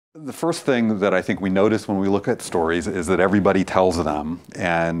The first thing that I think we notice when we look at stories is that everybody tells them,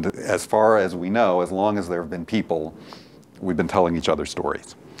 and as far as we know, as long as there have been people, we've been telling each other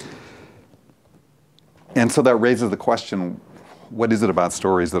stories. And so that raises the question, what is it about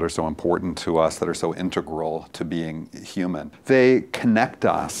stories that are so important to us, that are so integral to being human? They connect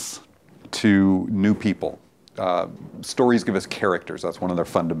us to new people. Stories give us characters. That's one of their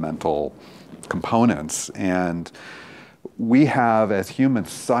fundamental components. And we have, as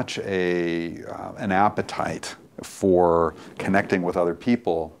humans, such an appetite for connecting with other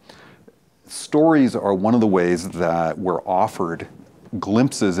people. Stories are one of the ways that we're offered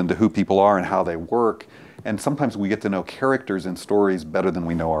glimpses into who people are and how they work. And sometimes we get to know characters in stories better than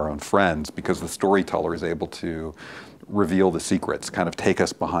we know our own friends, because the storyteller is able to reveal the secrets, kind of take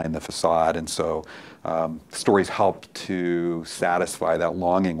us behind the facade. And so stories help to satisfy that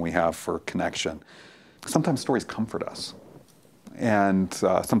longing we have for connection. Sometimes stories comfort us. And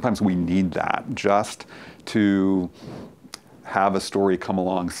sometimes we need that, just to have a story come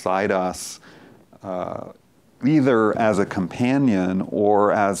alongside us, either as a companion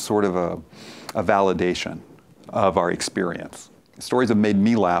or as sort of a validation of our experience. Stories have made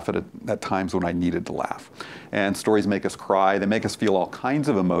me laugh at times when I needed to laugh. And stories make us cry, they make us feel all kinds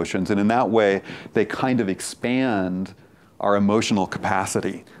of emotions, and in that way, they kind of expand our emotional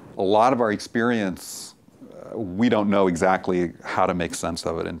capacity. A lot of our experience, we don't know exactly how to make sense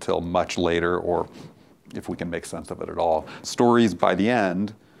of it until much later, or if we can make sense of it at all. Stories, by the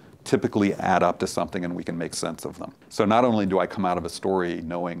end, typically add up to something and we can make sense of them. So not only do I come out of a story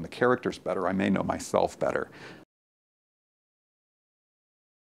knowing the characters better, I may know myself better.